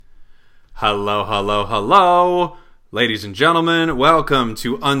Hello, hello, hello. Ladies and gentlemen, welcome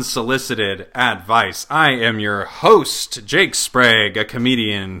to Unsolicited Advice. I am your host, Jake Sprague, a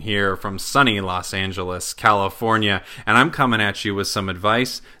comedian here from sunny Los Angeles, California, and I'm coming at you with some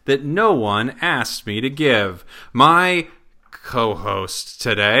advice that no one asked me to give. My co-host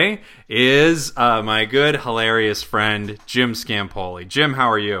today is my good, hilarious friend, Jim Scampoli. Jim,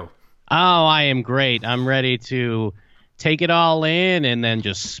 how are you? Oh, I am great. I'm ready to take it all in and then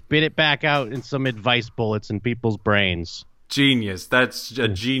just spit it back out in some advice bullets in people's brains. Genius. That's a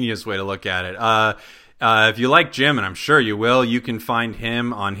genius way to look at it. If you like Jim, and I'm sure you will, you can find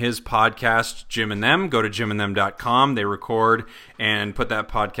him on his podcast, Jim and Them. Go to jimandthem.com. They record and put that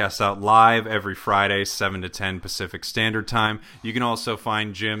podcast out live every Friday, 7 to 10 Pacific Standard Time. You can also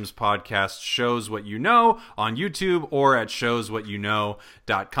find Jim's podcast, Shows What You Know, on YouTube or at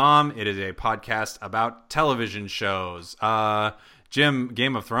showswhatyouknow.com. It is a podcast about television shows. Jim,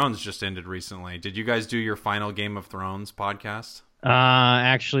 Game of Thrones just ended recently. Did you guys do your final Game of Thrones podcast?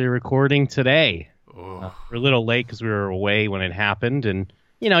 Actually recording today. We're a little late because we were away when it happened, and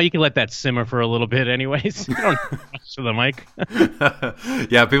you can let that simmer for a little bit anyways. You don't rush to the mic.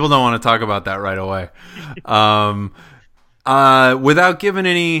 Yeah, people don't want to talk about that right away. Without giving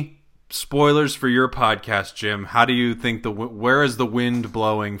any spoilers for your podcast, Jim, how do you think where is the wind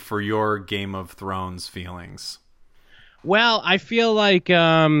blowing for your Game of Thrones feelings? Well, I feel like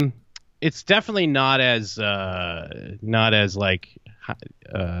it's definitely not as like I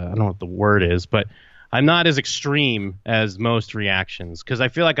don't know what the word is, but I'm not as extreme as most reactions because I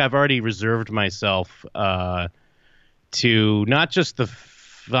feel like I've already reserved myself to not just the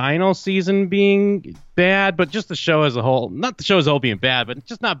final season being bad, but just the show as a whole. Not the show as a whole being bad, but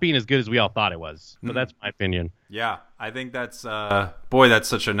just not being as good as we all thought it was. So that's my opinion. Yeah, I think that's that's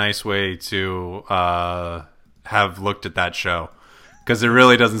such a nice way to have looked at that show. Because it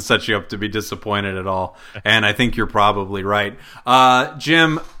really doesn't set you up to be disappointed at all. And I think you're probably right.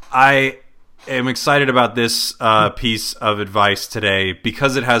 Jim, I am excited about this piece of advice today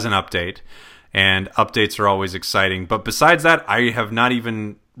because it has an update. And updates are always exciting. But besides that, I have not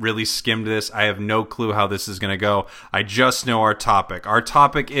even really skimmed this. I have no clue how this is going to go. I just know our topic. Our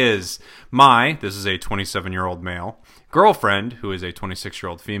topic is this is a 27-year-old male, girlfriend, who is a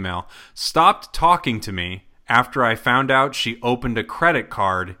 26-year-old female, stopped talking to me after I found out she opened a credit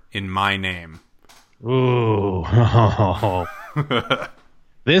card in my name. Ooh.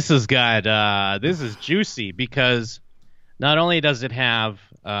 This is juicy because not only does it have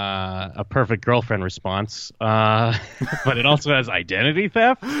a perfect girlfriend response, but it also has identity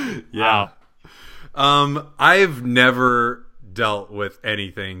theft. Yeah. Wow. I've never dealt with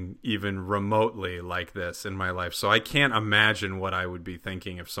anything even remotely like this in my life, so I can't imagine what I would be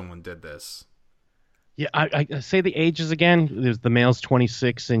thinking if someone did this. Yeah, I say the ages again. There's the male's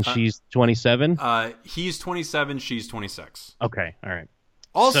 26 and she's 27. He's 27, she's 26. Okay, all right.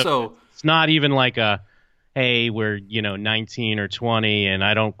 Also, so it's not even like hey, we're 19 or 20, and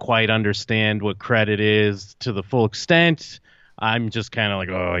I don't quite understand what credit is to the full extent. I'm just kind of like,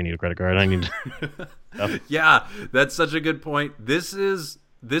 oh, I need a credit card. I need. Yeah, that's such a good point. This is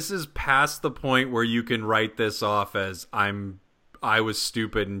past the point where you can write this off as I was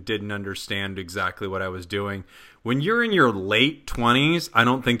stupid and didn't understand exactly what I was doing. When you're in your late 20s, I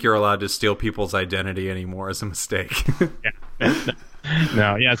don't think you're allowed to steal people's identity anymore as a mistake.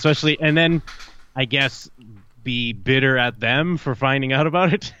 No, yeah, especially, and then I guess be bitter at them for finding out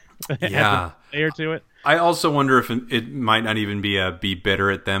about it. Yeah. Layer to it. I also wonder if it might not even be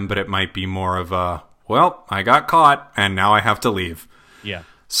bitter at them, but it might be more of well, I got caught and now I have to leave. Yeah.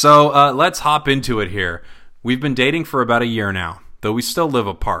 So let's hop into it here. We've been dating for about a year now, though we still live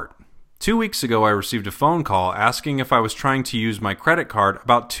apart. 2 weeks ago, I received a phone call asking if I was trying to use my credit card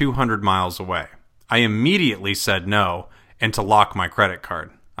about 200 miles away. I immediately said no and to lock my credit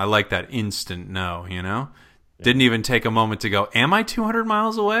card. I like that instant no, Yeah. Didn't even take a moment to go, am I 200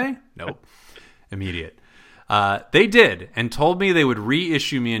 miles away? Nope. Immediate. They did and told me they would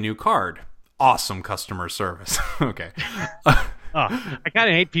reissue me a new card. Awesome customer service. Okay. I kind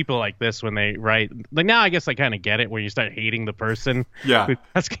of hate people like this when they write. Like now, I guess I kind of get it when you start hating the person who's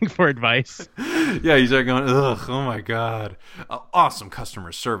asking for advice. Yeah, you start going, ugh, oh my God. Awesome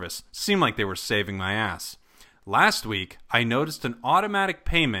customer service. Seemed like they were saving my ass. Last week, I noticed an automatic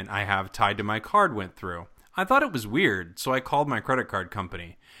payment I have tied to my card went through. I thought it was weird, so I called my credit card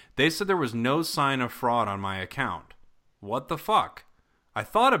company. They said there was no sign of fraud on my account. What the fuck? I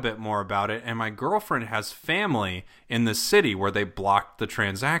thought a bit more about it, and my girlfriend has family in the city where they blocked the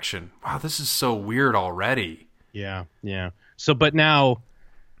transaction. Wow, this is so weird already. Yeah. So, but now,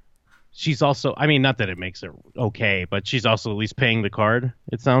 she's also, I mean, not that it makes it okay, but she's also at least paying the card.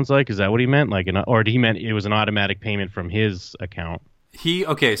 It sounds like, is that what he meant? Like, or he meant it was an automatic payment from his account?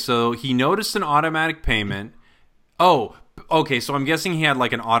 So he noticed an automatic payment. Oh, okay. So I'm guessing he had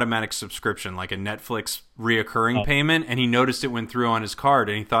like an automatic subscription, like a Netflix reoccurring payment, and he noticed it went through on his card,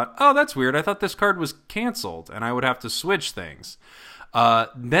 and he thought, "Oh, that's weird. I thought this card was canceled, and I would have to switch things."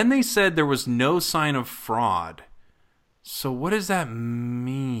 Then they said there was no sign of fraud. So what does that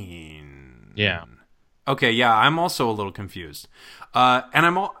mean? Yeah. Okay, yeah, I'm also a little confused,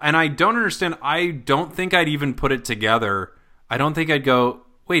 and I don't understand. I don't think I'd even put it together. I don't think I'd go,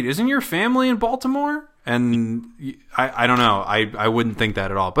 wait, isn't your family in Baltimore? And I don't know. I wouldn't think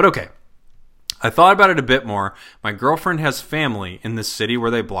that at all. But okay. I thought about it a bit more. My girlfriend has family in the city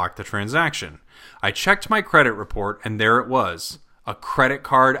where they blocked the transaction. I checked my credit report, and there it was. A credit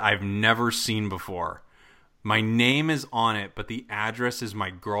card I've never seen before. My name is on it, but the address is my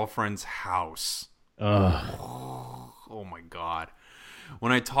girlfriend's house. Oh my God.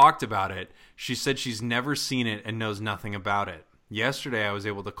 When I talked about it, she said she's never seen it and knows nothing about it. Yesterday, I was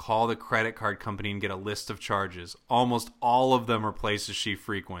able to call the credit card company and get a list of charges. Almost all of them are places she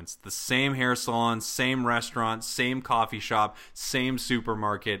frequents. The same hair salon, same restaurant, same coffee shop, same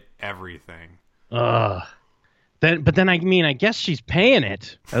supermarket, everything. But then I mean, I guess she's paying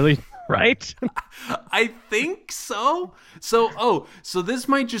it, at least, right? I think so. So this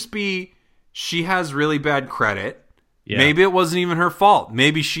might just be she has really bad credit. Yeah. Maybe it wasn't even her fault.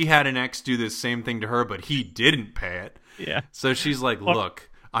 Maybe she had an ex do this same thing to her, but he didn't pay it. Yeah. So she's like, look,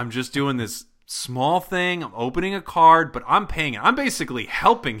 I'm just doing this small thing. I'm opening a card, but I'm paying it. I'm basically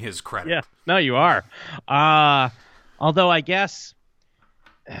helping his credit. Yeah. No, you are. Although I guess,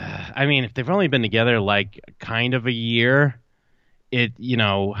 I mean, if they've only been together like kind of a year,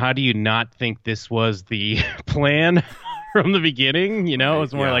 how do you not think this was the plan from the beginning? You know,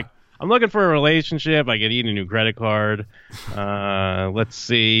 it's more like, I'm looking for a relationship. I could eat a new credit card. Let's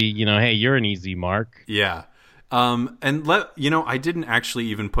see. Hey, you're an easy mark. Yeah. I didn't actually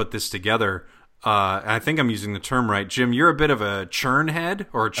even put this together. I think I'm using the term right. Jim, you're a bit of a churn head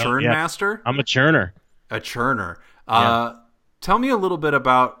or a churn master. I'm a churner. A churner. Tell me a little bit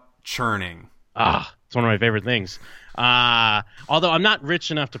about churning. It's one of my favorite things. Although I'm not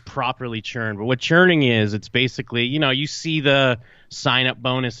rich enough to properly churn, but what churning is, it's basically, you see the sign-up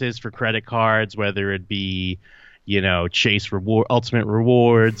bonuses for credit cards, whether it be, Chase Ultimate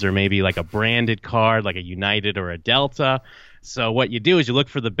Rewards, or maybe like a branded card, like a United or a Delta. So what you do is you look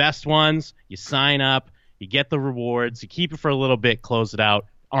for the best ones, you sign up, you get the rewards, you keep it for a little bit, close it out,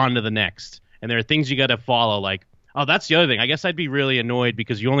 on to the next. And there are things you got to follow, like, that's the other thing. I guess I'd be really annoyed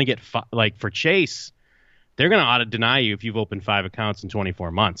because you only get, for Chase, they're going to auto-deny you if you've opened 5 accounts in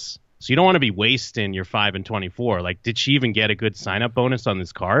 24 months. So you don't want to be wasting your 5 and 24. Like, did she even get a good sign-up bonus on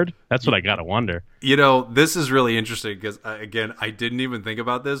this card? That's what I got to wonder. This is really interesting because, again, I didn't even think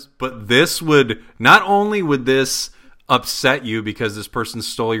about this, but this would, not only would this upset you because this person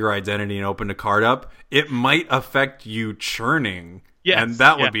stole your identity and opened a card up, it might affect you churning. Yes, and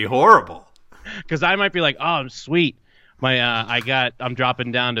that would be horrible. Because I might be like, oh, sweet. I'm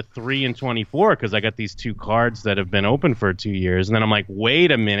dropping down to 3 and 24 because I got these 2 cards that have been open for 2 years, and then I'm like,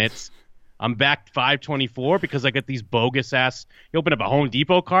 wait a minute, I'm back 524 because I got these bogus ass. You open up a Home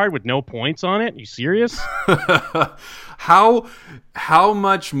Depot card with no points on it? Are you serious? How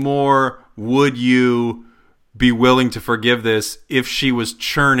much more would you be willing to forgive this if she was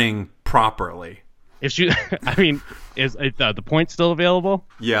churning properly? If she, is the points still available?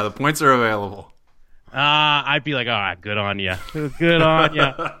 Yeah, the points are available. I'd be like, good on you. Good on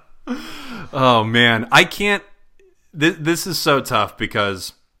you. Oh, man. I can't. This is so tough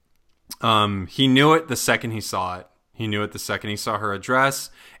because he knew it the second he saw it. He knew it the second he saw her address.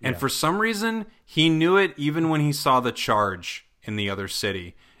 And for some reason, he knew it even when he saw the charge in the other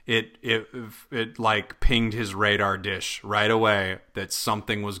city. It like pinged his radar dish right away that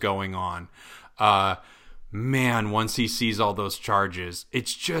something was going on. Man, once he sees all those charges,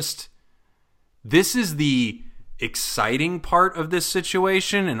 it's just... This is the exciting part of this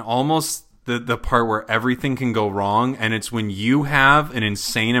situation and almost the part where everything can go wrong. And it's when you have an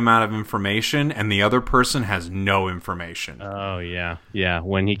insane amount of information and the other person has no information. Oh, yeah. Yeah.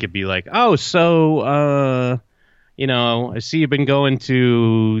 When he could be like, I see you've been going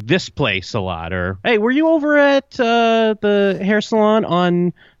to this place a lot. Or, hey, were you over at the hair salon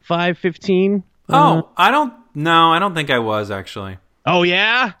on 515? I don't think I was, actually. Oh,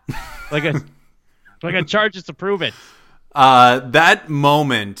 yeah? I got charges to prove it. That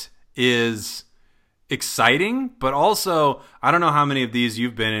moment is exciting, but also, I don't know how many of these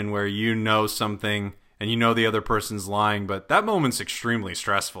you've been in where you know something and you know the other person's lying, but that moment's extremely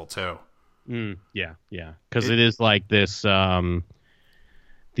stressful too. Yeah, because it is like this the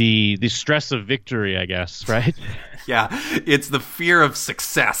stress of victory, I guess, right? Yeah, it's the fear of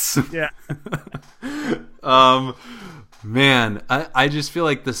success. Yeah. Man, I just feel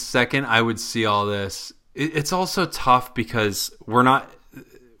like the second I would see all this, it's also tough because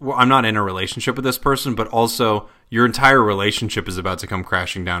I'm not in a relationship with this person, but also your entire relationship is about to come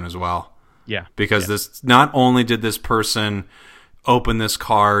crashing down as well. Yeah. Because this, not only did this person open this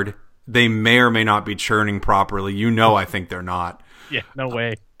card, they may or may not be churning properly. I think they're not. Yeah, no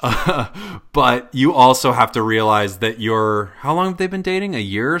way. But you also have to realize that how long have they been dating? A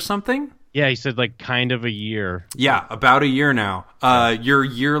year or something? Yeah, he said like kind of a year. Yeah, about a year now. Your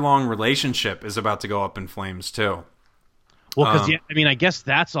year-long relationship is about to go up in flames too. Well, because I guess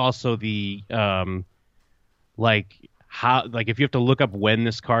that's also the like if you have to look up when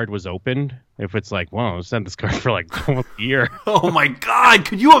this card was opened. If it's like, well, I sent this card for like almost a year. Oh my God!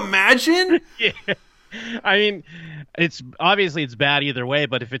 Could you imagine? Yeah. I mean, it's obviously it's bad either way,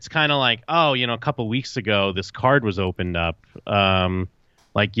 but if it's kind of like, oh, a couple weeks ago this card was opened up, if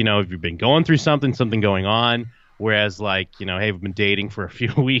you've been going through something going on, whereas like, hey, we've been dating for a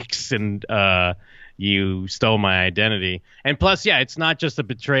few weeks and you stole my identity. And plus, yeah, it's not just a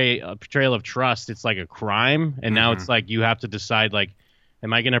betrayal of trust, it's like a crime, and now it's like you have to decide like,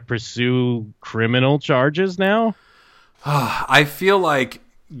 am I going to pursue criminal charges now? I feel like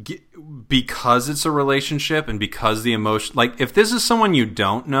because it's a relationship and because the emotion, like if this is someone you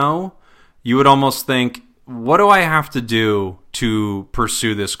don't know, you would almost think, what do I have to do to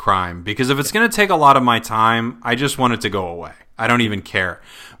pursue this crime? Because if it's going to take a lot of my time, I just want it to go away. I don't even care.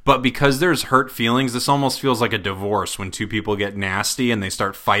 But because there's hurt feelings, this almost feels like a divorce when two people get nasty and they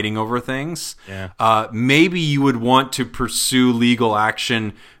start fighting over things. Yeah. Maybe you would want to pursue legal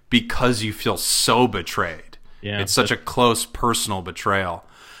action because you feel so betrayed. Yeah. It's such a close personal betrayal.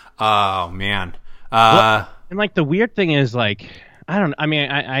 Oh, man. And like the weird thing is like,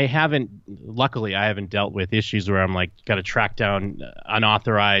 luckily I haven't dealt with issues where I'm like got to track down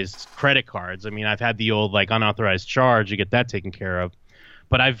unauthorized credit cards. I mean, I've had the old like unauthorized charge, you get that taken care of.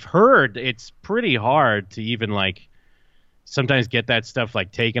 But I've heard it's pretty hard to even like sometimes get that stuff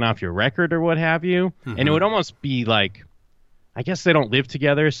like taken off your record or what have you. Mm-hmm. And it would almost be like, I guess they don't live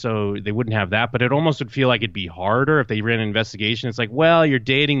together, so they wouldn't have that, but it almost would feel like it'd be harder if they ran an investigation. It's like, well, you're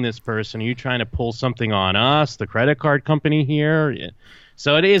dating this person. Are you trying to pull something on us, the credit card company here?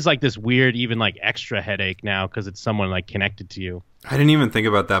 So it is like this weird, even like extra headache now because it's someone like connected to you. I didn't even think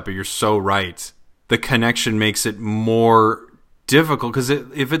about that, but you're so right. The connection makes it more difficult because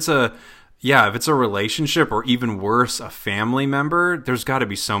if it's a relationship or even worse, a family member, there's got to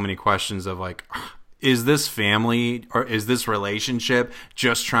be so many questions of like, is this family or is this relationship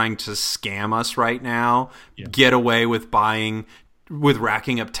just trying to scam us right now? Yeah. Get away with racking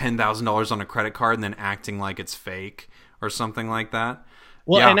up $10,000 on a credit card and then acting like it's fake or something like that.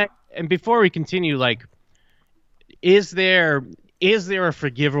 Well, yeah. And before we continue, like, is there a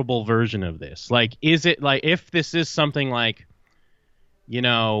forgivable version of this? Like, is it like if this is something like,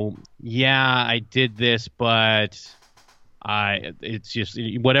 I did this, but it's just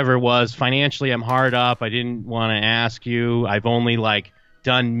whatever it was. Financially, I'm hard up. I didn't want to ask you. I've only like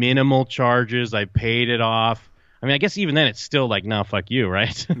done minimal charges. I paid it off. I mean, I guess even then it's still like, no, fuck you,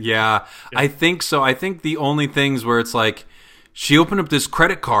 right? Yeah, I think so. I think the only things where it's like she opened up this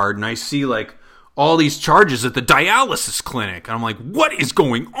credit card and I see like all these charges at the dialysis clinic. And I'm like, what is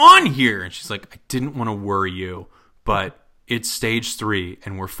going on here? And she's like, I didn't want to worry you, but it's stage 3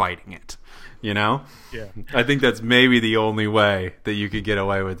 and we're fighting it. Yeah. I think that's maybe the only way that you could get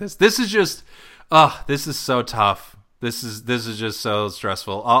away with this. This is just, this is so tough. This is just so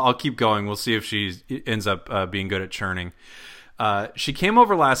stressful. I'll keep going. We'll see if she ends up being good at churning. She came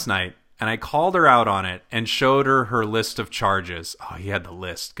over last night, and I called her out on it and showed her list of charges. Oh, he had the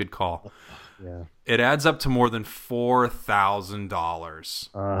list. Good call. Yeah. It adds up to more than $4,000.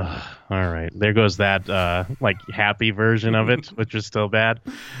 All right. There goes that happy version of it, which was still bad.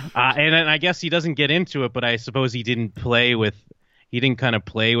 And I guess he doesn't get into it, but I suppose he didn't kind of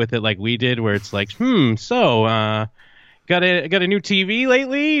play with it like we did, where it's like, so got a new TV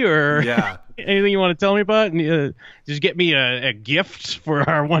lately, or anything you want to tell me about? Just get me a gift for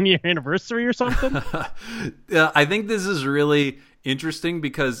our 1-year anniversary or something. I think this is really interesting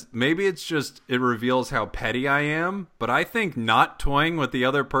because maybe it reveals how petty I am, but I think not toying with the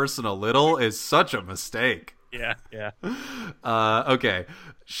other person a little is such a mistake. Yeah. Okay.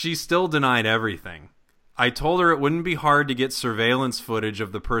 She still denied everything. I told her it wouldn't be hard to get surveillance footage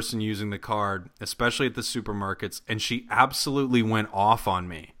of the person using the card, especially at the supermarkets, and she absolutely went off on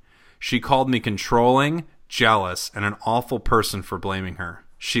me. She called me controlling, jealous, and an awful person for blaming her.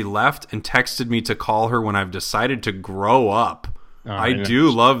 She left and texted me to call her when I've decided to grow up. I do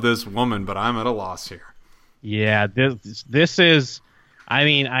love this woman, but I'm at a loss here. Yeah, this is. I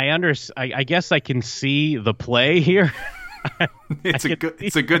mean, I guess I can see the play here. It's a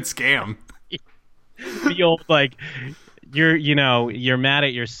good scam. The old like you're mad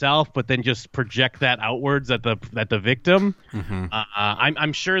at yourself, but then just project that outwards at the victim. Mm-hmm.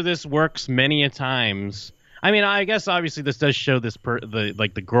 I'm sure this works many a times. I mean, I guess obviously this does show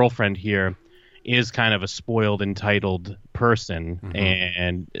the girlfriend here is kind of a spoiled, entitled person, mm-hmm.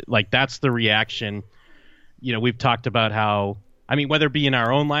 and like that's the reaction. You know, we've talked about how, I mean, whether it be in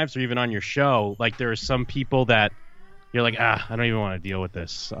our own lives or even on your show, like there are some people that you're like, I don't even want to deal with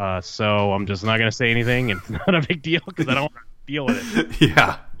this, so I'm just not going to say anything. It's not a big deal because I don't want to deal with it.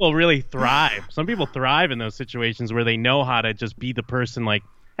 Yeah, people really thrive. Some people thrive in those situations where they know how to just be the person like,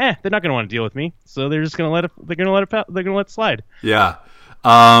 they're not going to want to deal with me, so they're just going to let it. They're going to let it slide. Yeah,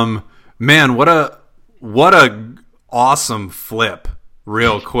 man, what a awesome flip.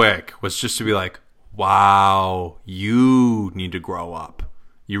 Real quick was just to be like, wow, you need to grow up.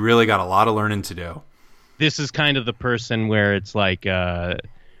 You really got a lot of learning to do. This is kind of the person where it's like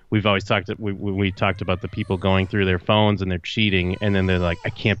we've always talked. We talked about the people going through their phones and they're cheating, and then they're like, "I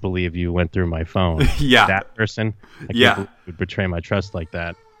can't believe you went through my phone." Yeah, that person. I can't believe you would betray my trust like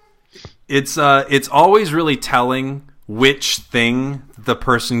that. It's always really telling which thing the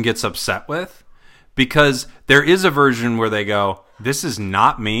person gets upset with, because there is a version where they go, "This is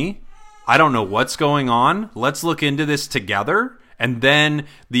not me. I don't know what's going on. Let's look into this together." And then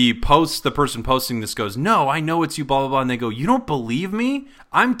the person posting this goes, "No, I know it's you, blah, blah, blah." And they go, "You don't believe me?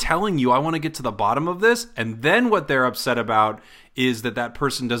 I'm telling you, I want to get to the bottom of this." And then what they're upset about is that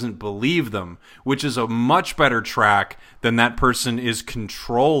person doesn't believe them, which is a much better track than that person is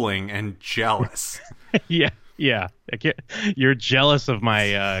controlling and jealous. Yeah. You're jealous of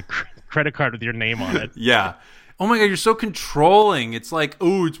my credit card with your name on it. Yeah. Oh my God, you're so controlling. It's like,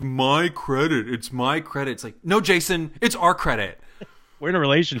 oh, it's my credit. It's my credit. It's like, no, Jason, it's our credit. We're in a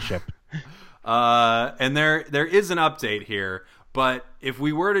relationship. And there is an update here. But if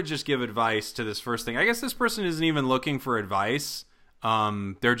we were to just give advice to this first thing, I guess this person isn't even looking for advice.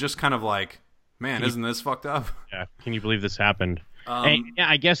 They're just kind of like, man, isn't this fucked up? Yeah. Can you believe this happened? And yeah,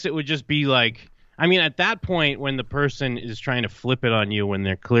 I guess it would just be like, I mean, at that point when the person is trying to flip it on you when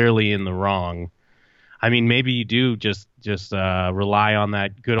they're clearly in the wrong, I mean, maybe you do just rely on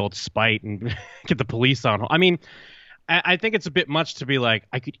that good old spite and get the police on. I mean, I think it's a bit much to be like,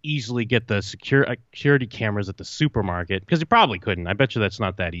 I could easily get the security cameras at the supermarket, because you probably couldn't. I bet you that's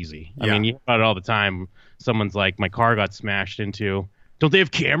not that easy. Yeah. I mean, you hear about it all the time. Someone's like, my car got smashed into. Don't they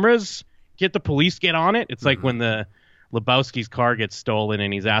have cameras? Get the police, get on it. It's like when the Lebowski's car gets stolen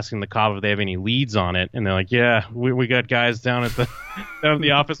and he's asking the cop if they have any leads on it, and they're like, yeah, we got guys down at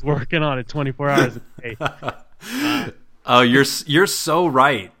the office working on it 24 hours a day. Oh, you're so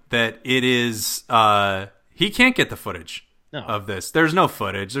right that it is. He can't get the footage of this. There's no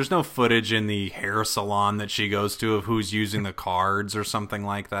footage. There's no footage in the hair salon that she goes to of who's using the cards or something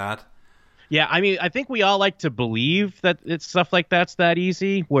like that. Yeah, I mean, I think we all like to believe that it's stuff like that's that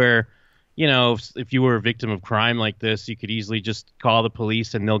easy, where, you know, if you were a victim of crime like this, you could easily just call the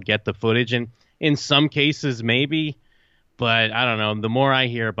police and they'll get the footage. And in some cases, maybe, but I don't know. The more I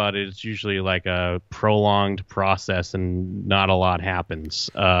hear about it, it's usually like a prolonged process and not a lot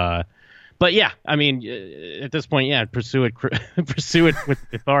happens. But yeah, I mean, at this point, yeah, pursue it with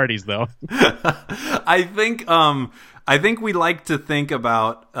authorities, though. I think we like to think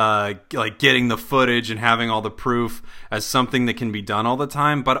about like getting the footage and having all the proof as something that can be done all the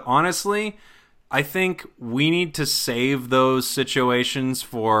time. But honestly, I think we need to save those situations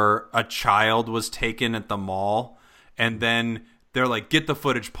for a child was taken at the mall, and then they're like, get the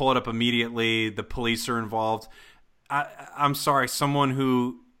footage, pull it up immediately. The police are involved. I'm sorry, someone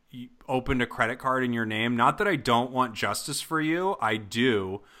who opened a credit card in your name. Not that I don't want justice for you. I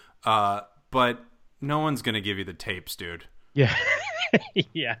do. But no one's going to give you the tapes, dude. Yeah.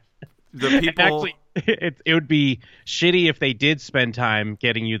 Yeah. The people... Actually, it would be shitty if they did spend time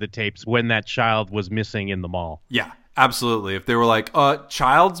getting you the tapes when that child was missing in the mall. Yeah, absolutely. If they were like,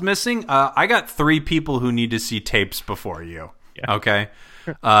 child's missing? I got 3 people who need to see tapes before you. Yeah. Okay?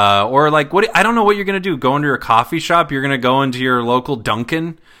 Or like, I don't know what you're going to do. Go into your coffee shop? You're going to go into your local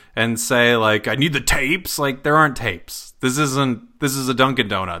Dunkin' and say, like, I need the tapes? Like, there aren't tapes. This is a Dunkin'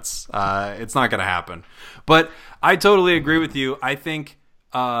 Donuts. It's not going to happen. But I totally agree with you. I think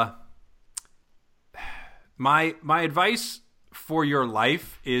my advice for your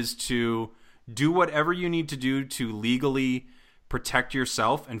life is to do whatever you need to do to legally protect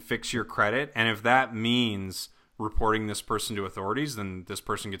yourself and fix your credit. And if that means reporting this person to authorities, then this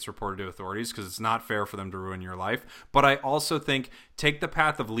person gets reported to authorities, because it's not fair for them to ruin your life. But I also think take the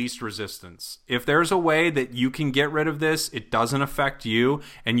path of least resistance. If there's a way that you can get rid of this, it doesn't affect you,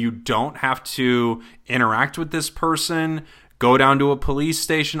 and you don't have to interact with this person, go down to a police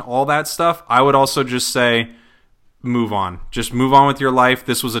station, all that stuff, I would also just say move on. Just move on with your life.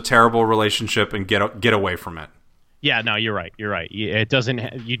 This was a terrible relationship, and get away from it. Yeah, no, you're right. You're right. It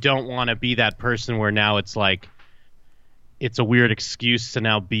doesn't. You don't want to be that person where now it's like it's a weird excuse to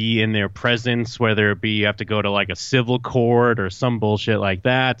now be in their presence, whether it be you have to go to like a civil court or some bullshit like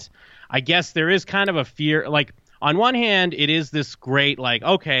that. I guess there is kind of a fear. Like on one hand, it is this great like,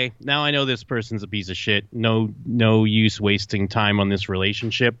 okay, now I know this person's a piece of shit. No use wasting time on this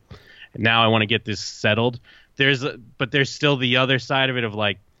relationship. Now I want to get this settled. But there's still the other side of it of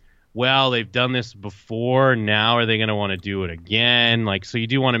like, well, they've done this before. Now are they going to want to do it again? Like, so you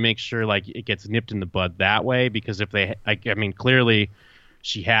do want to make sure like it gets nipped in the bud that way, because if they, I mean, clearly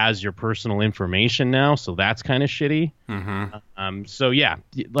she has your personal information now, so that's kind of shitty. Mm-hmm. So yeah,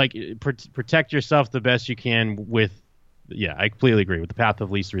 like protect yourself the best you can with. Yeah, I completely agree with the path of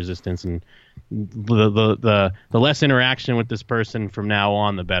least resistance, and the less interaction with this person from now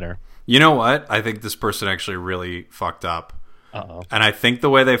on, the better. You know what? I think this person actually really fucked up. Uh-oh. And I think the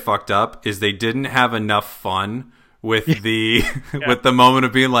way they fucked up is they didn't have enough fun with the with the moment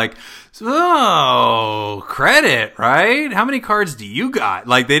of being like, oh, credit, right? How many cards do you got?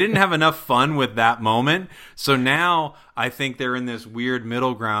 Like, they didn't have enough fun with that moment. So now I think they're in this weird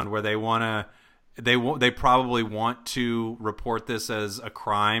middle ground where they probably want to report this as a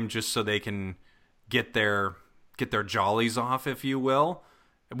crime just so they can get their jollies off, if you will,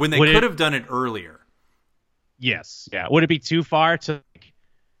 when they could have done it earlier. Yes. Yeah. Would it be too far to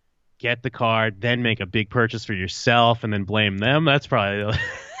get the card, then make a big purchase for yourself, and then blame them? That's probably a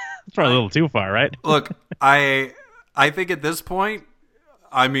little too far, right? Look, I think at this point,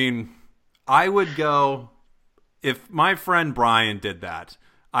 I mean, I would go, if my friend Brian did that,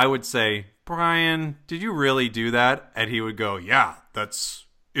 I would say, Brian, did you really do that? And he would go, yeah,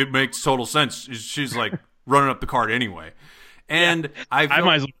 it makes total sense. She's like running up the card anyway. And I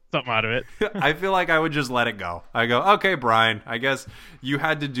might as well get something out of it. I feel like I would just let it go. I go, okay, Brian, I guess you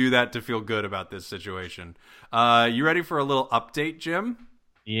had to do that to feel good about this situation. You ready for a little update, Jim?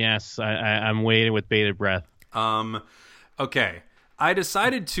 Yes, I'm waiting with bated breath. Okay. I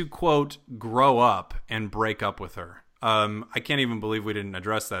decided to, quote, grow up and break up with her. I can't even believe we didn't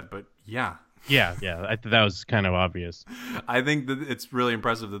address that, but yeah. Yeah, that was kind of obvious. I think that it's really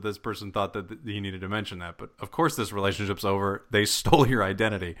impressive that this person thought that he needed to mention that. But of course, this relationship's over. They stole your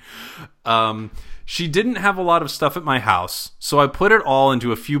identity. She didn't have a lot of stuff at my house, so I put it all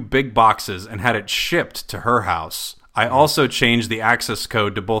into a few big boxes and had it shipped to her house. I also changed the access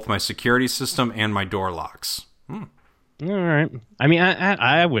code to both my security system and my door locks. All right. I mean,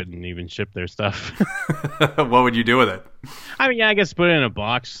 I wouldn't even ship their stuff. What would you do with it? I mean, yeah, I guess put it in a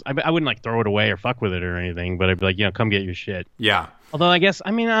box. I wouldn't like throw it away or fuck with it or anything, but I'd be like, come get your shit. Yeah. Although I guess,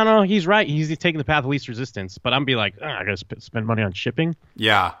 I mean, I don't know. He's right. He's taking the path of least resistance, but I'm be like, I gotta spend money on shipping.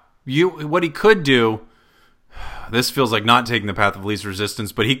 Yeah. What he could do, this feels like not taking the path of least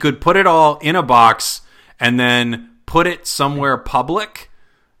resistance, but he could put it all in a box and then put it somewhere public.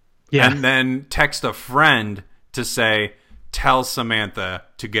 Yeah. And then text a friend to say, tell Samantha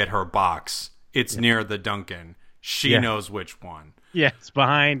to get her box. It's near the Dunkin'. She knows which one. Yeah, it's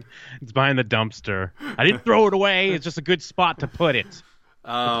behind the dumpster. I didn't throw it away. It's just a good spot to put it.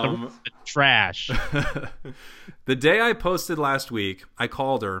 The trash. The day I posted last week, I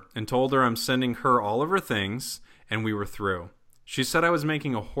called her and told her I'm sending her all of her things, and we were through. She said I was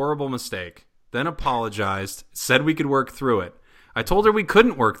making a horrible mistake, then apologized, said we could work through it. I told her we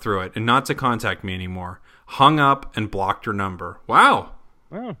couldn't work through it and not to contact me anymore. Hung up and blocked her number. Wow.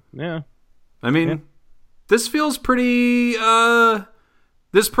 Oh, yeah. I mean, this feels pretty...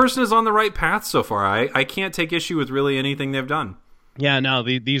 this person is on the right path so far. I can't take issue with really anything they've done. Yeah, no,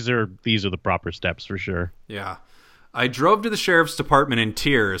 these are the proper steps for sure. Yeah. I drove to the sheriff's department in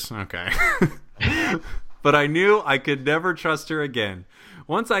tears. Okay. But I knew I could never trust her again.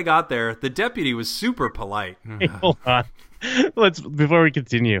 Once I got there, the deputy was super polite. Hey, hold on. Before we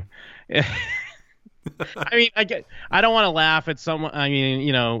continue. I mean, I don't want to laugh at someone. I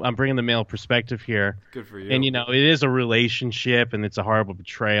mean, I'm bringing the male perspective here. Good for you. And, it is a relationship and it's a horrible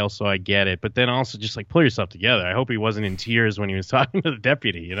betrayal, so I get it. But then also just like pull yourself together. I hope he wasn't in tears when he was talking to the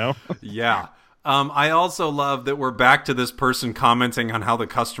deputy, Yeah. I also love that we're back to this person commenting on how the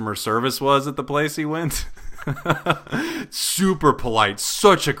customer service was at the place he went. Super polite.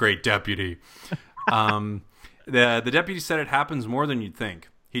 Such a great deputy. The deputy said it happens more than you'd think.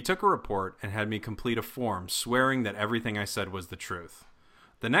 He took a report and had me complete a form swearing that everything I said was the truth.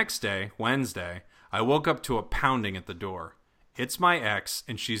 The next day, Wednesday, I woke up to a pounding at the door. It's my ex,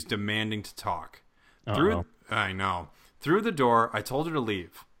 and she's demanding to talk. I know. Through the door, I told her to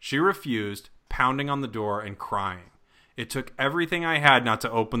leave. She refused, pounding on the door and crying. It took everything I had not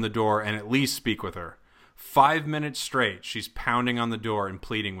to open the door and at least speak with her. 5 minutes straight, she's pounding on the door and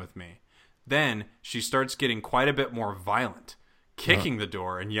pleading with me. Then she starts getting quite a bit more violent, kicking the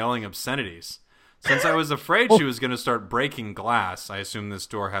door and yelling obscenities. Since I was afraid she was going to start breaking glass, I assume this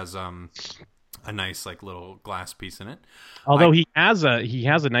door has a nice like little glass piece in it. Although he has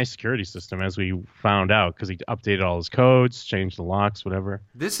a nice security system, as we found out, because he updated all his codes, changed the locks, whatever.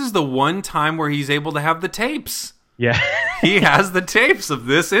 This is the one time where he's able to have the tapes. Yeah. He has the tapes of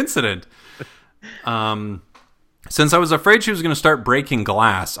this incident. Since I was afraid she was going to start breaking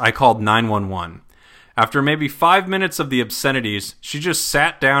glass, I called 911. After maybe 5 minutes of the obscenities, she just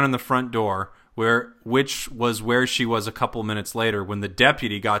sat down in the front door, which was where she was a couple minutes later when the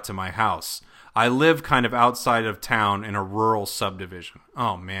deputy got to my house. I live kind of outside of town in a rural subdivision.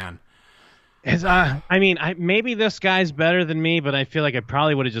 Oh, man. Maybe this guy's better than me, but I feel like I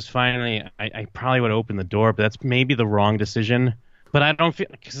probably would have just I probably would have opened the door, but that's maybe the wrong decision. But I don't feel,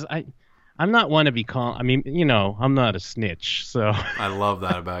 because I'm not one to be called. I mean, I'm not a snitch, so. I love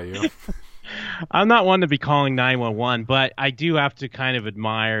that about you. I'm not one to be calling 911, but I do have to kind of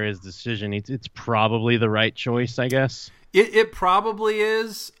admire his decision. It's probably the right choice, I guess. It probably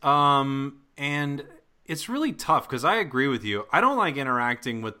is, and it's really tough because I agree with you. I don't like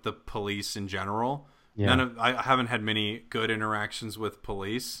interacting with the police in general. Yeah. I haven't had many good interactions with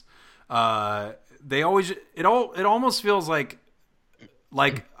police. They always it almost feels like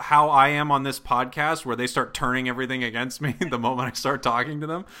how I am on this podcast, where they start turning everything against me the moment I start talking to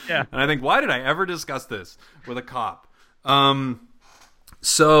them. Yeah. And I think, why did I ever discuss this with a cop?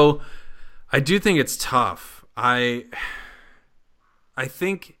 So I do think it's tough. I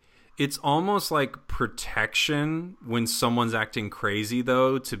think it's almost like protection when someone's acting crazy,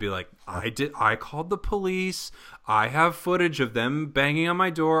 though, to be like, I called the police. I have footage of them banging on my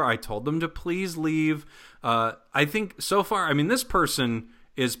door. I told them to please leave. I think so far, this person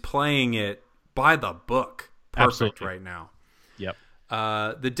is playing it by the book. Perfect. Absolutely. Right now. Yep.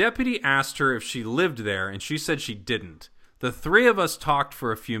 The deputy asked her if she lived there, and she said she didn't. The three of us talked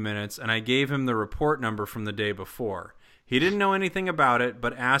for a few minutes, and I gave him the report number from the day before. He didn't know anything about it,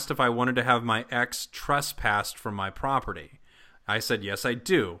 but asked if I wanted to have my ex trespassed from my property. I said, yes, I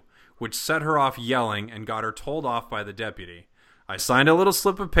do, which set her off yelling and got her told off by the deputy. I signed a little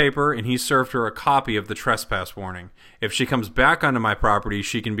slip of paper, and he served her a copy of the trespass warning. If she comes back onto my property,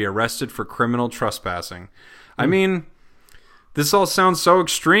 she can be arrested for criminal trespassing. This all sounds so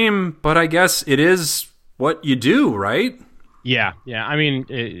extreme, but I guess it is what you do, right? Yeah.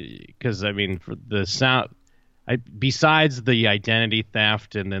 Because, for the sound... besides the identity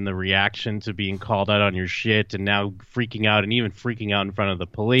theft and then the reaction to being called out on your shit and now freaking out and even freaking out in front of the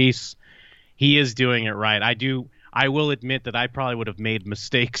police, he is doing it right. I will admit that I probably would have made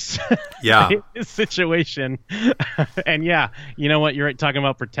mistakes in this situation. And yeah, you know what? You're talking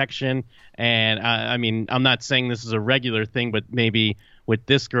about protection. And I'm not saying this is a regular thing, but maybe with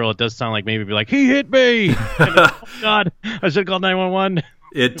this girl, it does sound like maybe be like, he hit me. Oh, God, I should call 911.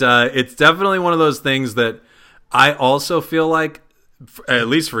 It's definitely one of those things that I also feel like, at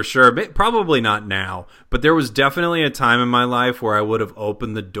least for sure, probably not now, but there was definitely a time in my life where I would have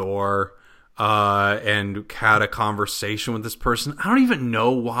opened the door and had a conversation with this person. I don't even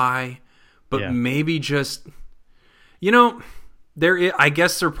know why, but maybe just, I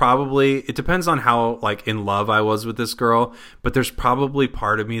guess it depends on how in love I was with this girl, but there's probably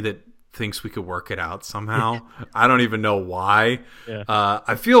part of me that thinks we could work it out somehow. I don't even know why. Yeah.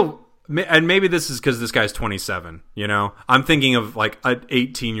 I feel... And maybe this is because this guy's 27, I'm thinking of an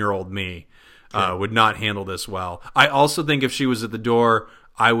 18-year-old me would not handle this well. I also think if she was at the door,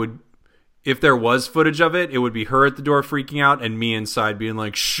 if there was footage of it, it would be her at the door freaking out and me inside being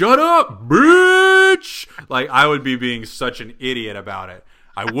like, shut up, bitch! I would be being such an idiot about it.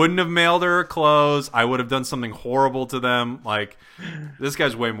 I wouldn't have mailed her clothes. I would have done something horrible to them. This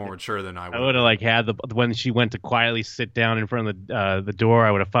guy's way more mature than I would. I would have had when she went to quietly sit down in front of the door.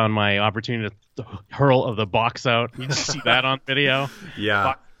 I would have found my opportunity to hurl the box out. You just see that on video. Yeah,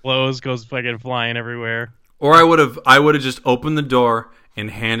 box clothes goes fucking flying everywhere. Or I would have just opened the door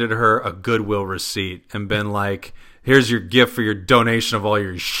and handed her a Goodwill receipt and been like, here's your gift for your donation of all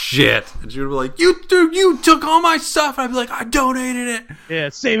your shit. And she would be like, you took all my stuff. And I'd be like, I donated it. Yeah,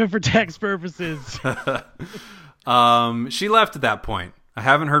 save it for tax purposes. She left at that point. I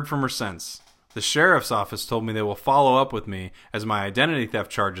haven't heard from her since. The sheriff's office told me they will follow up with me as my identity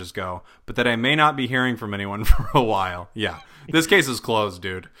theft charges go, but that I may not be hearing from anyone for a while. Yeah, this case is closed,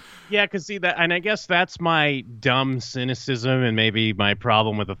 dude. Yeah, because see that, and I guess that's my dumb cynicism and maybe my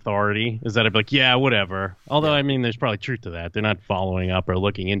problem with authority is that I'd be like, yeah, whatever. Although, I mean, there's probably truth to that. They're not following up or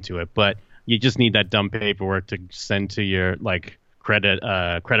looking into it, but you just need that dumb paperwork to send to your credit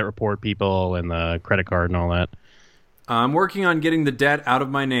report people and the credit card and all that. I'm working on getting the debt out of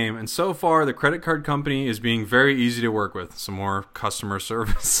my name, and so far the credit card company is being very easy to work with. Some more customer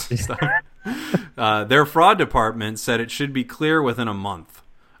service stuff. Their fraud department said it should be clear within a month.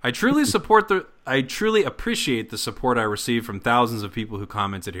 I truly appreciate the support I receive from thousands of people who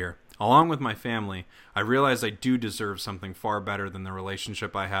commented here. Along with my family, I realize I do deserve something far better than the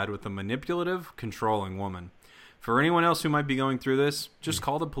relationship I had with a manipulative, controlling woman. For anyone else who might be going through this, just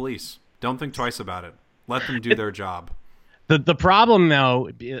call the police. Don't think twice about it. Let them do their job. The problem, though,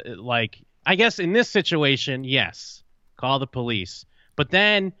 I guess in this situation, yes, call the police. But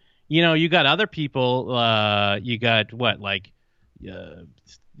then, you got other people. You got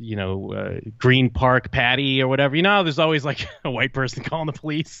Green Park Patty or whatever. There's always a white person calling the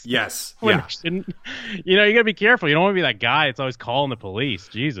police. Yes. Yeah. You got to be careful. You don't want to be that guy that's always calling the police.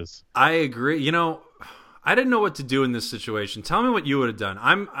 Jesus. I agree. I didn't know what to do in this situation. Tell me what you would have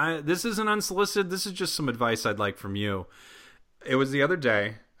done. This isn't unsolicited. This is just some advice I'd like from you. It was the other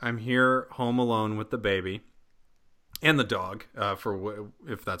day. I'm here home alone with the baby and the dog,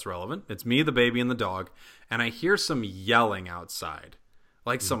 if that's relevant. It's me, the baby, and the dog. And I hear some yelling outside,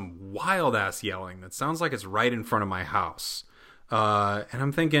 some wild-ass yelling that sounds like it's right in front of my house. And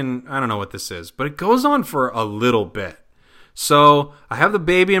I'm thinking, I don't know what this is. But it goes on for a little bit. So I have the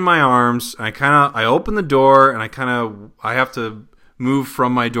baby in my arms, and I open the door, and I have to move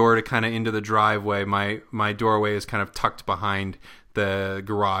from my door to kind of into the driveway. My doorway is kind of tucked behind the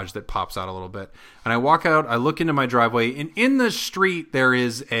garage that pops out a little bit. And I walk out, I look into my driveway, and in the street there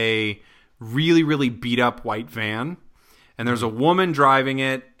is a really, really beat up white van. And there's a woman driving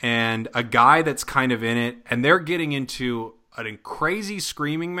it and a guy that's kind of in it, and they're getting into a crazy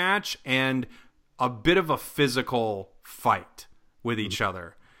screaming match and a bit of a physical fight with each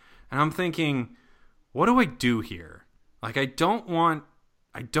other. And I'm thinking, what do I do here? I don't want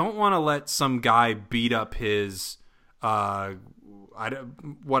to let some guy beat up his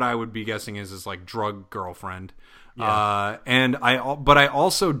what I would be guessing is his drug girlfriend. Yeah. But I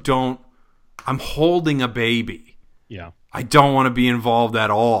also don't. I'm holding a baby. Yeah. I don't want to be involved at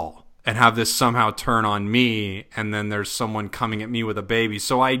all and have this somehow turn on me, and then there's someone coming at me with a baby.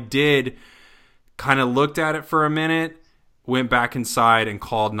 So I did kind of looked at it for a minute, went back inside and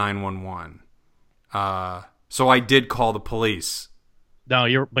called 911. So I did call the police. No,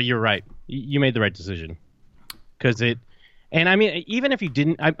 you're right. You made the right decision. And I mean, even if you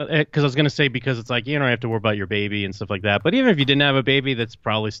didn't, because I was going to say, because it's you don't have to worry about your baby and stuff like that. But even if you didn't have a baby, that's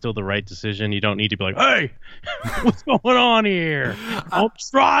probably still the right decision. You don't need to be like, hey, what's going on here? I'm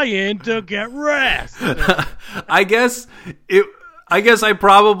trying to get rest. I guess I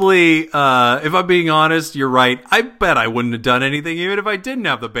probably, if I'm being honest, you're right. I bet I wouldn't have done anything even if I didn't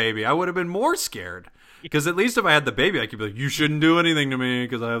have the baby. I would have been more scared. Because at least if I had the baby, I could be like, you shouldn't do anything to me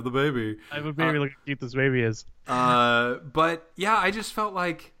because I have the baby. I have a baby. Look how cute this baby is. But yeah, I just felt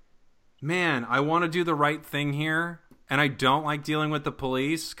like, man, I want to do the right thing here. And I don't like dealing with the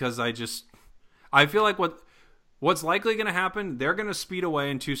police because I feel like what's likely going to happen, they're going to speed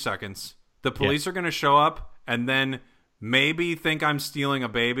away in 2 seconds. The police are going to show up and then maybe think I'm stealing a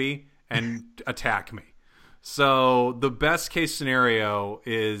baby and attack me. So the best case scenario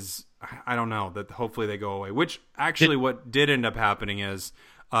is, I don't know, that hopefully they go away. Which actually what did end up happening is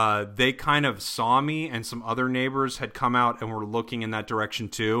they kind of saw me, and some other neighbors had come out and were looking in that direction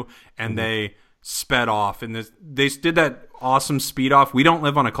too, and they sped off. And they did that awesome speed off. We don't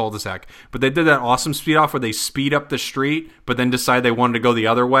live on a cul-de-sac, but they did that awesome speed off where they speed up the street, but then decide they wanted to go the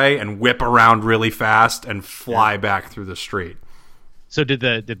other way and whip around really fast and fly back through the street. So did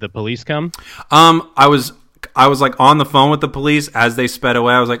the police come? I was on the phone with the police as they sped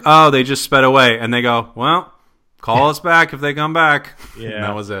away. I was like, oh, they just sped away. And they go, well, call us back if they come back. Yeah. And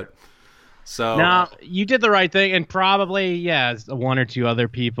that was it. So now you did the right thing. And probably, one or two other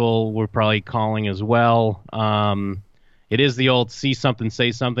people were probably calling as well. It is the old see something,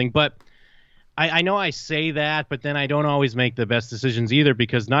 say something. But I know I say that, but then I don't always make the best decisions either,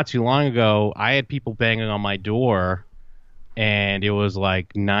 because not too long ago, I had people banging on my door, and it was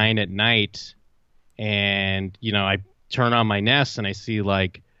 9 at night. And, I turn on my Nest and I see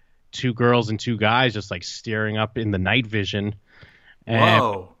 2 girls and 2 guys just staring up in the night vision. And,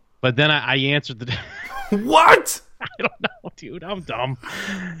 whoa. But then I answered the... What? I don't know, dude. I'm dumb.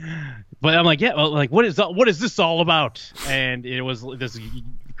 But I'm like, yeah, well, like, what is this all about? And it was this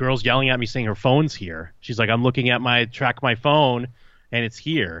girl's yelling at me saying her phone's here. She's like, I'm looking at my phone and it's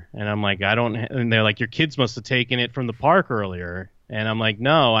here. And I'm like, I don't, and they're like, your kids must have taken it from the park earlier. And I'm like,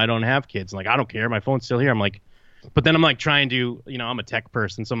 no, I don't have kids. I'm like, I don't care. My phone's still here. I'm like, but then I'm like trying to, I'm a tech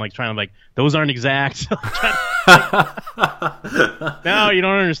person. So I'm like trying to like, those aren't exact. No, you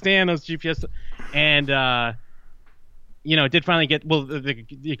don't understand those GPS. And, it did finally get,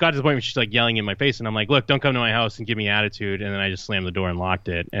 it got to the point where she's like yelling in my face. And I'm like, look, don't come to my house and give me attitude. And then I just slammed the door and locked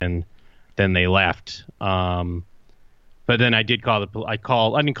it. And then they left. But then I did call I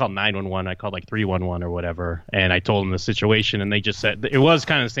didn't call 911. I called like 311 or whatever. And I told them the situation. And they just said, it was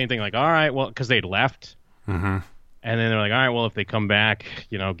kind of the same thing. Like, all right, well, because they'd left. Mm-hmm. And then they're like, all right, well, if they come back,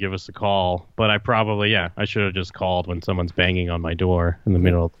 give us a call. But I should have just called when someone's banging on my door in the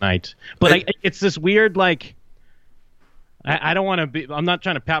middle of the night. But it's this weird, like, I don't want to be, I'm not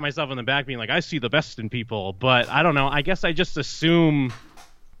trying to pat myself on the back being like, I see the best in people. But I don't know. I guess I just assume,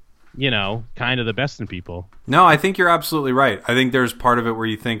 kind of the best in people. No, I think you're absolutely right. I think there's part of it where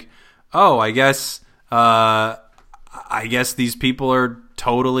you think, oh, I guess these people are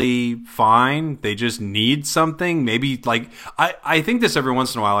totally fine. They just need something. Maybe like I think this every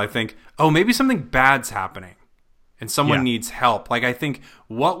once in a while. I think, oh, maybe something bad's happening and someone needs help. Like I think,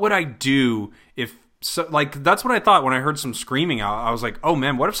 what would I do if like that's what I thought when I heard some screaming out. I was like, oh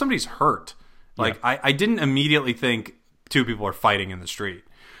man, what if somebody's hurt? Like I didn't immediately think two people are fighting in the street.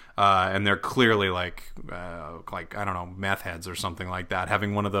 And they're clearly like I don't know, meth heads or something like that,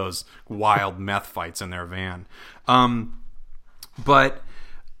 having one of those wild meth fights in their van. But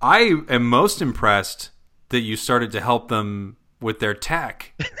I am most impressed that you started to help them with their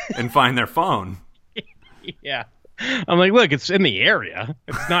tech and find their phone. Yeah, I'm like, look, it's in the area.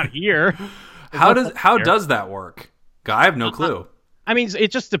 It's not here. How does that work? I have no clue. I mean,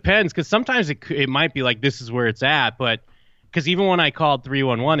 it just depends because sometimes it might be like this is where it's at, but. Because even when I called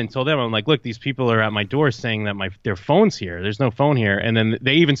 311 and told them, I'm like, look, these people are at my door saying that their phone's here. There's no phone here. And then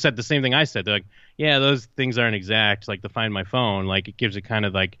they even said the same thing I said. They're like, yeah, those things aren't exact. Like to find my phone, like it gives it kind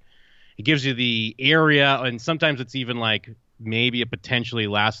of like, it gives you the area. And sometimes it's even like maybe a potentially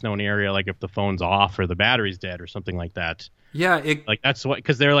last known area, like if the phone's off or the battery's dead or something like that. Yeah. Like that's what,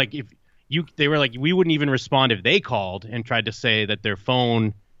 because they're like, they were like, we wouldn't even respond if they called and tried to say that their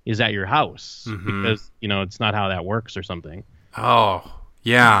phone is at your house because it's not how that works or something. Oh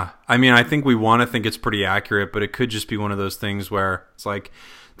yeah, I mean I think we want to think it's pretty accurate, but it could just be one of those things where it's like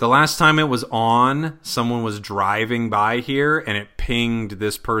the last time it was on, someone was driving by here and it pinged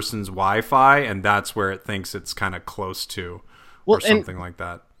this person's Wi-Fi, and that's where it thinks it's kind of close to, or something like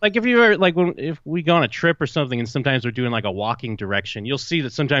that. Like if you were like if we go on a trip or something, and sometimes we're doing like a walking direction, you'll see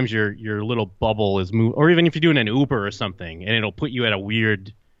that sometimes your little bubble is moving, or even if you're doing an Uber or something, and it'll put you at a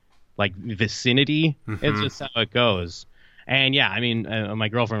weird like vicinity. It's just how it goes. And yeah, I mean, my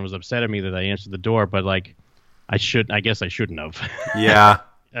girlfriend was upset at me that I answered the door, but like I guess I shouldn't have. Yeah.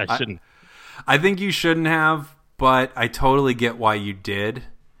 I shouldn't. I think you shouldn't have, but I totally get why you did.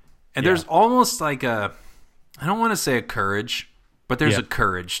 And there's almost like I don't want to say a courage, but there's a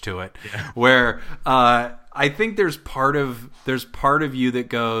courage to it where I think there's part of you that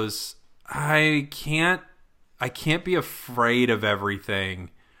goes, I can't be afraid of everything.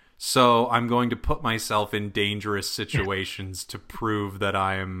 So I'm going to put myself in dangerous situations to prove that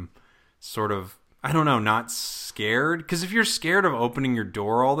I am sort of, I don't know, not scared. Because if you're scared of opening your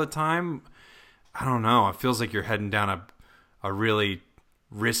door all the time, I don't know. It feels like you're heading down a really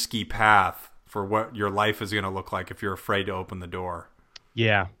risky path for what your life is going to look like if you're afraid to open the door.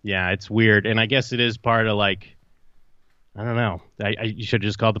 Yeah, it's weird. And I guess it is part of like, I don't know. You should have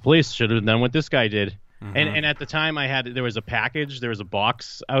just called the police. Should have done what this guy did. Mm-hmm. And at the time there was a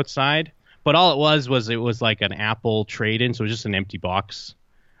box outside, but all it was like an Apple trade-in, so it was just an empty box.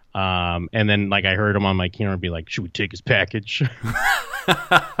 And then like I heard him on my camera be like, should we take his package?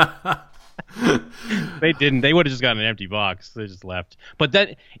 They didn't. They would have just gotten an empty box. They just left. But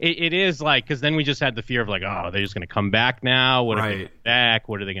then it is like, because then we just had the fear of like, oh, they're just going to come back now. What if they come back?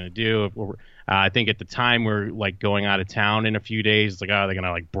 What are they going to do? I think at the time we're like going out of town in a few days. It's like, oh, they're going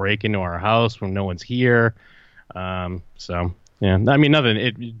to like break into our house when no one's here. So yeah, I mean,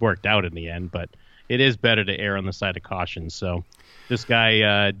 it worked out in the end, but it is better to err on the side of caution. So this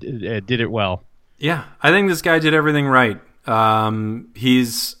guy did it well. Yeah, I think this guy did everything right.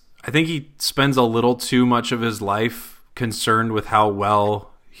 I think he spends a little too much of his life concerned with how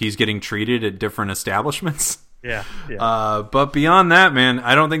well he's getting treated at different establishments. Yeah. But beyond that, man,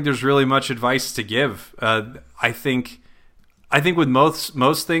 I don't think there's really much advice to give. I think with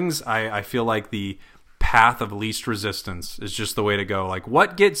most things, I feel like the path of least resistance is just the way to go. Like,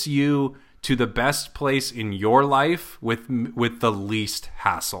 what gets you to the best place in your life with the least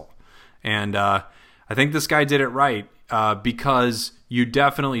hassle? And I think this guy did it right, because you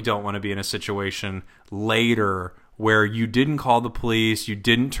definitely don't want to be in a situation later where you didn't call the police, you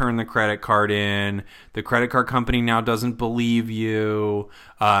didn't turn the credit card in, the credit card company now doesn't believe you,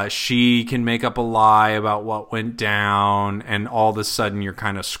 she can make up a lie about what went down, and all of a sudden you're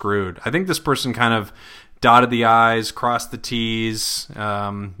kind of screwed. I think this person kind of dotted the I's, crossed the T's,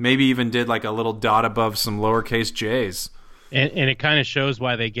 maybe even did like a little dot above some lowercase j's. And it kind of shows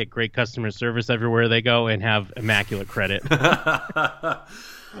why they get great customer service everywhere they go and have immaculate credit.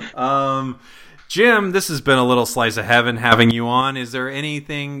 Jim, this has been a little slice of heaven having you on. Is there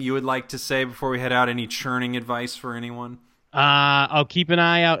anything you would like to say before we head out? Any churning advice for anyone? I'll keep an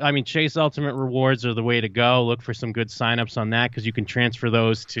eye out. I mean, Chase Ultimate Rewards are the way to go. Look for some good signups on that, because you can transfer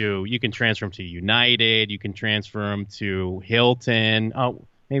those to, you can transfer them to United, you can transfer them to Hilton. Oh,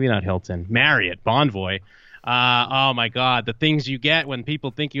 maybe not Hilton, Marriott, Bonvoy. Oh my God, the things you get when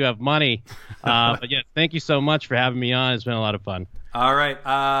people think you have money. But yeah, thank you so much for having me on. It's been a lot of fun. All right.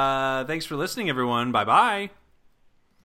 Thanks for listening, everyone. Bye-bye.